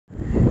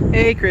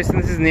Hey Kristen,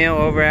 this is Neal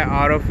over at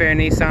AutoFair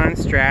Nissan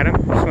Stratham.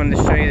 Just wanted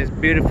to show you this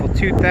beautiful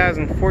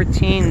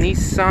 2014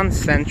 Nissan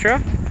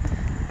Sentra.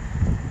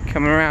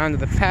 Coming around to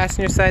the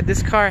passenger side.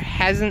 This car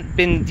hasn't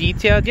been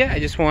detailed yet. I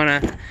just want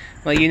to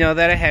let you know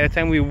that ahead of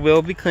time. We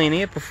will be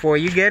cleaning it before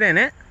you get in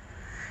it.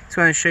 Just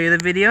want to show you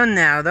the video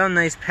now though.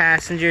 Nice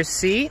passenger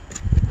seat.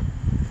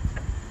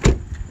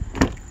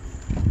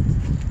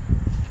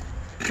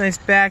 Nice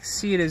back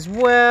seat as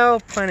well.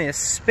 Plenty of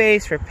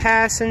space for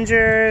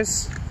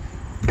passengers.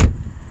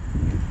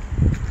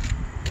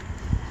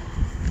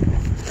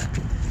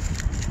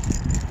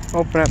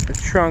 Open up the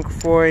trunk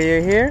for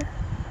you here.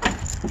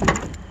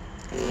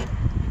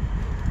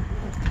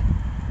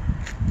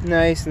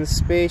 Nice and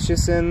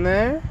spacious in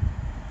there.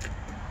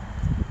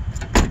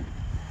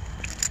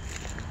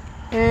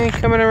 And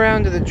coming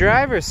around to the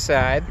driver's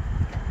side.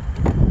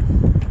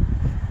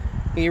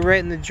 You're right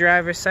in the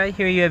driver's side.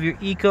 Here you have your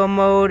eco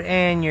mode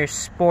and your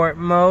sport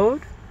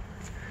mode.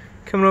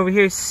 Coming over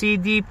here,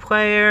 CD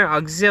player,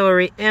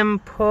 auxiliary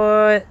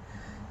input.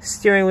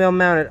 Steering wheel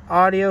mounted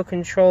audio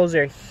controls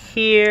are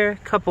here.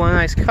 Couple of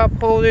nice cup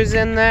holders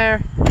in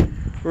there.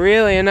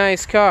 Really a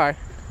nice car.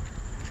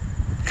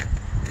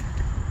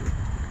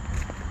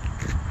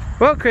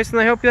 Well, Kristen,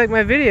 I hope you like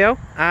my video.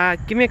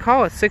 Give me a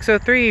call at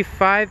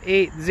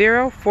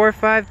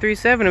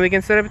 603-580-4537 and we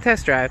can set up a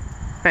test drive.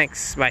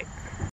 Thanks. Bye.